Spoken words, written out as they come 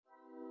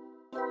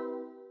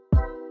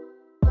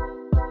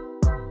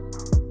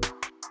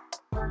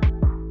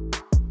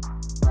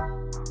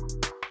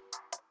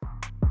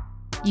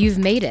You've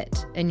made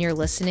it, and you're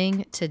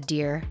listening to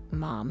Dear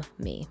Mom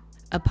Me,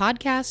 a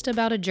podcast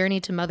about a journey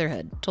to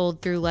motherhood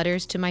told through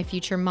letters to my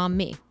future mom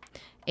me,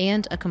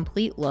 and a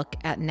complete look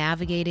at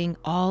navigating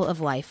all of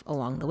life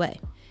along the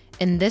way.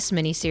 In this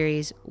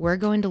mini-series, we're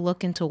going to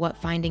look into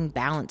what finding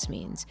balance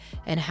means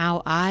and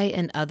how I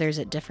and others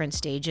at different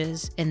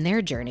stages in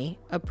their journey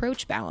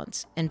approach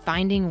balance and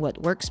finding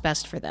what works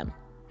best for them.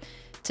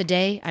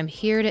 Today, I'm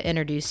here to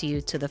introduce you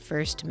to the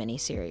first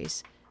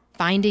mini-series,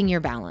 Finding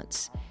Your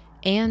Balance,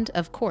 and,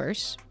 of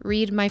course,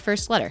 read my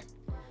first letter.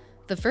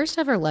 The first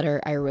ever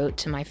letter I wrote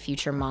to my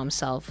future mom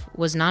self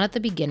was not at the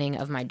beginning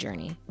of my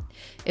journey.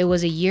 It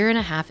was a year and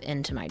a half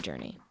into my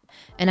journey.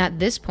 And at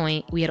this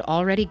point, we had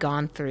already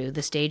gone through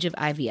the stage of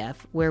IVF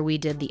where we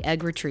did the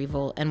egg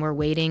retrieval and were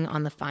waiting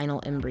on the final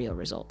embryo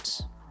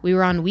results. We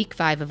were on week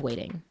 5 of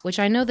waiting, which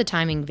I know the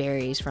timing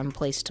varies from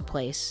place to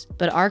place,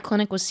 but our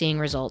clinic was seeing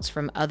results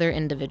from other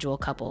individual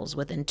couples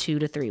within 2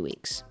 to 3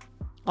 weeks.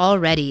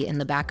 Already in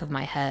the back of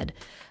my head,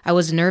 I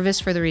was nervous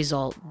for the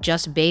result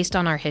just based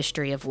on our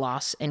history of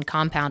loss, and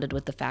compounded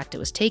with the fact it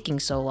was taking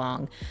so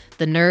long,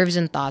 the nerves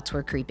and thoughts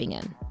were creeping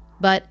in.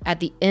 But at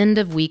the end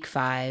of week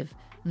 5,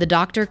 the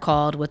doctor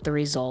called with the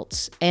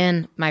results,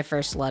 and my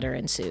first letter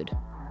ensued.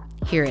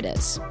 Here it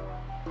is.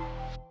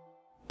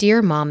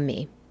 Dear Mom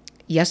Me,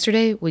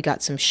 yesterday we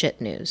got some shit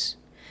news.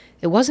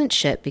 It wasn't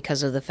shit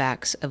because of the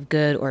facts of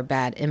good or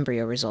bad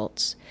embryo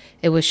results.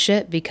 It was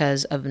shit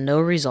because of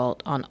no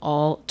result on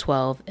all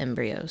 12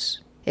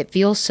 embryos. It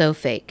feels so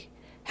fake.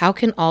 How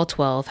can all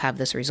 12 have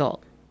this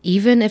result?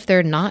 Even if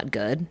they're not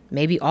good,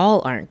 maybe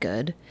all aren't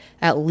good,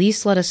 at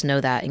least let us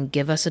know that and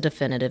give us a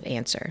definitive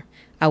answer.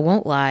 I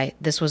won't lie,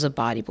 this was a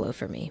body blow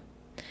for me.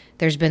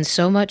 There's been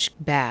so much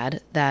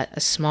bad that a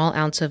small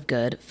ounce of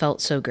good felt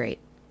so great.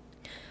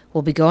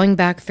 We'll be going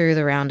back through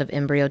the round of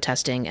embryo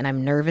testing, and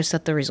I'm nervous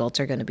that the results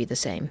are going to be the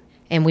same.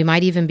 And we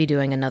might even be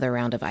doing another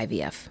round of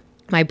IVF.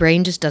 My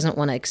brain just doesn't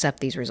want to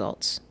accept these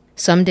results.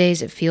 Some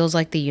days it feels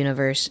like the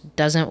universe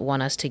doesn't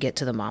want us to get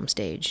to the mom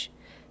stage.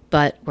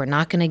 But we're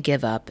not going to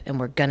give up, and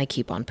we're going to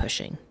keep on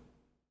pushing.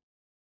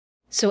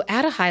 So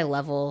at a high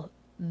level,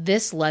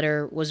 this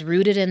letter was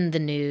rooted in the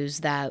news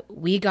that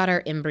we got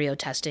our embryo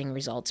testing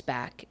results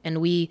back,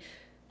 and we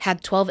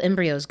had 12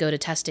 embryos go to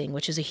testing,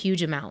 which is a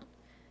huge amount.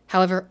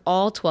 However,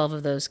 all 12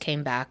 of those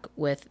came back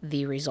with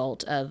the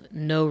result of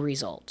no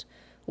result,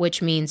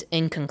 which means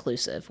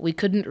inconclusive. We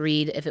couldn't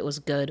read if it was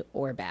good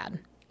or bad.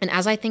 And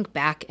as I think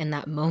back in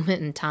that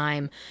moment in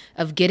time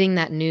of getting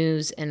that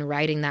news and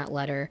writing that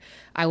letter,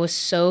 I was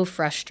so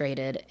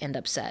frustrated and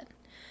upset.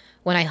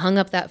 When I hung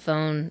up that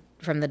phone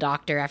from the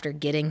doctor after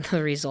getting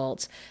the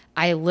results,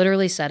 I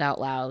literally said out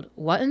loud,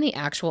 "What in the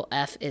actual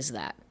F is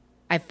that?"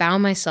 I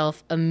found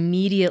myself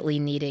immediately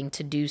needing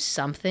to do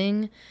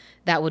something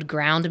that would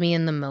ground me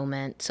in the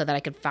moment so that I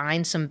could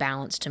find some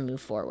balance to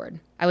move forward.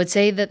 I would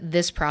say that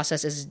this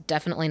process is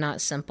definitely not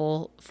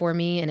simple for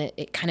me, and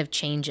it kind of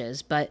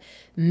changes, but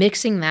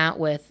mixing that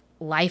with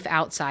life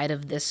outside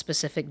of this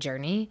specific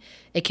journey,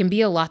 it can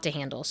be a lot to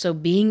handle. So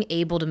being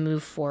able to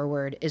move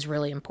forward is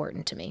really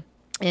important to me.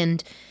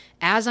 And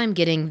as I'm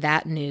getting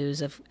that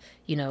news of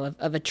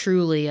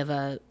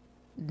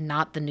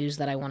not the news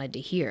that I wanted to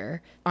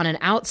hear, on an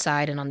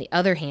outside and on the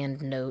other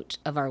hand note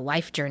of our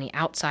life journey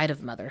outside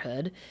of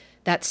motherhood,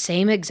 that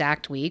same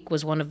exact week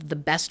was one of the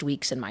best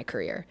weeks in my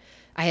career.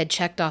 I had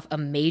checked off a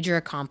major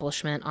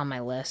accomplishment on my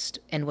list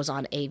and was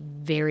on a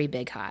very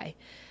big high.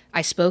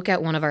 I spoke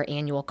at one of our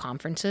annual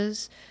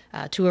conferences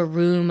to a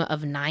room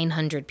of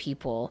 900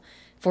 people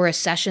for a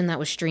session that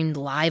was streamed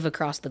live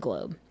across the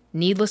globe.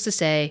 Needless to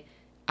say,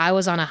 I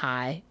was on a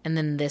high, and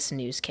then this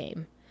news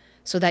came.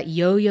 So that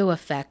yo-yo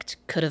effect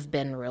could have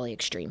been really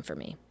extreme for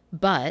me.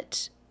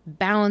 But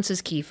balance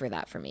is key for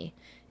that for me.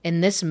 In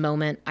this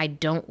moment, I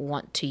don't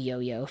want to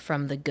yo-yo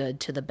from the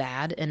good to the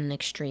bad in an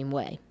extreme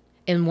way.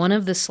 And one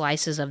of the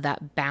slices of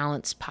that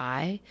balance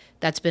pie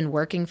that's been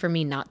working for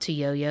me not to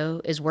yo-yo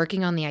is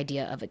working on the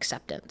idea of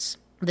acceptance.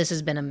 This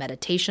has been a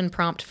meditation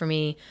prompt for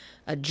me,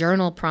 a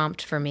journal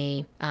prompt for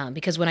me,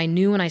 because when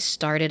I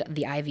started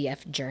the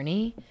IVF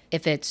journey,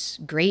 if it's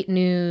great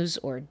news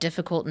or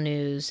difficult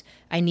news,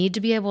 I need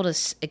to be able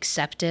to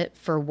accept it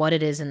for what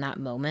it is in that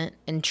moment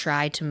and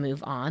try to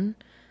move on,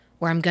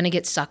 or I'm going to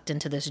get sucked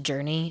into this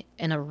journey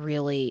in a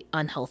really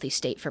unhealthy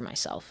state for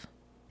myself.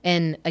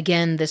 And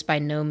again, this by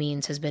no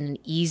means has been an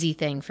easy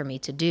thing for me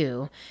to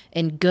do,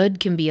 and good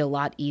can be a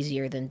lot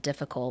easier than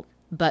difficult,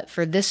 but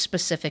for this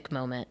specific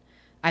moment,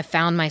 I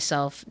found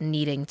myself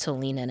needing to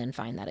lean in and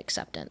find that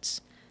acceptance.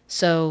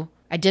 So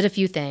I did a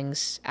few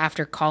things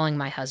after calling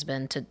my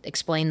husband to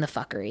explain the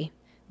fuckery,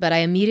 but I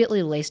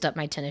immediately laced up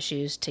my tennis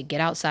shoes to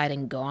get outside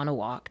and go on a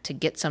walk to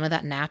get some of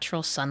that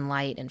natural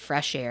sunlight and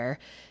fresh air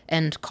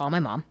and call my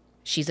mom.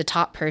 She's a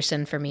top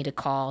person for me to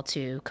call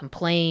to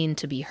complain,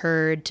 to be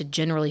heard, to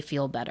generally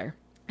feel better.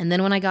 And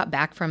then when I got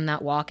back from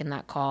that walk and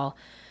that call,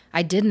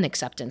 I did an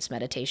acceptance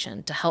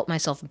meditation to help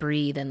myself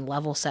breathe and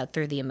level set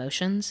through the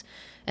emotions,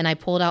 and I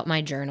pulled out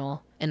my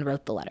journal and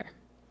wrote the letter.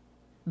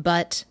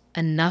 But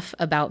enough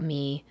about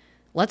me.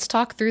 Let's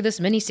talk through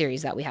this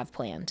mini-series that we have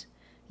planned.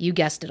 You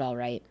guessed it all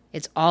right.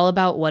 It's all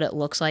about what it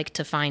looks like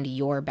to find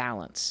your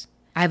balance.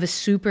 I have a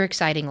super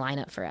exciting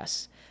lineup for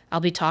us.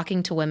 I'll be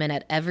talking to women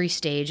at every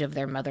stage of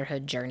their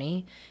motherhood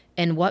journey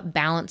and what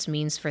balance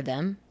means for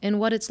them and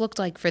what it's looked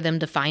like for them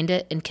to find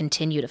it and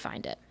continue to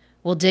find it.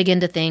 We'll dig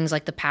into things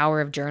like the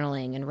power of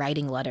journaling and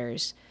writing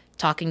letters,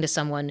 talking to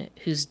someone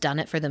who's done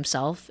it for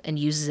themselves and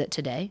uses it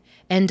today,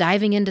 and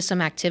diving into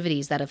some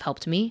activities that have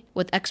helped me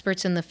with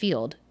experts in the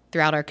field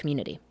throughout our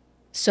community.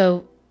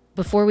 So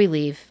before we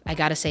leave, I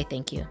gotta say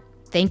thank you.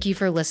 Thank you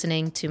for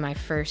listening to my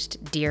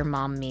first Dear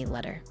Mom Me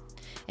letter.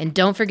 And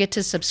don't forget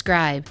to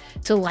subscribe,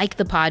 to like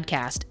the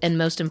podcast, and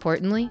most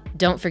importantly,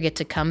 don't forget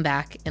to come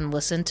back and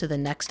listen to the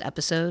next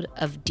episode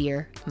of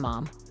Dear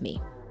Mom Me.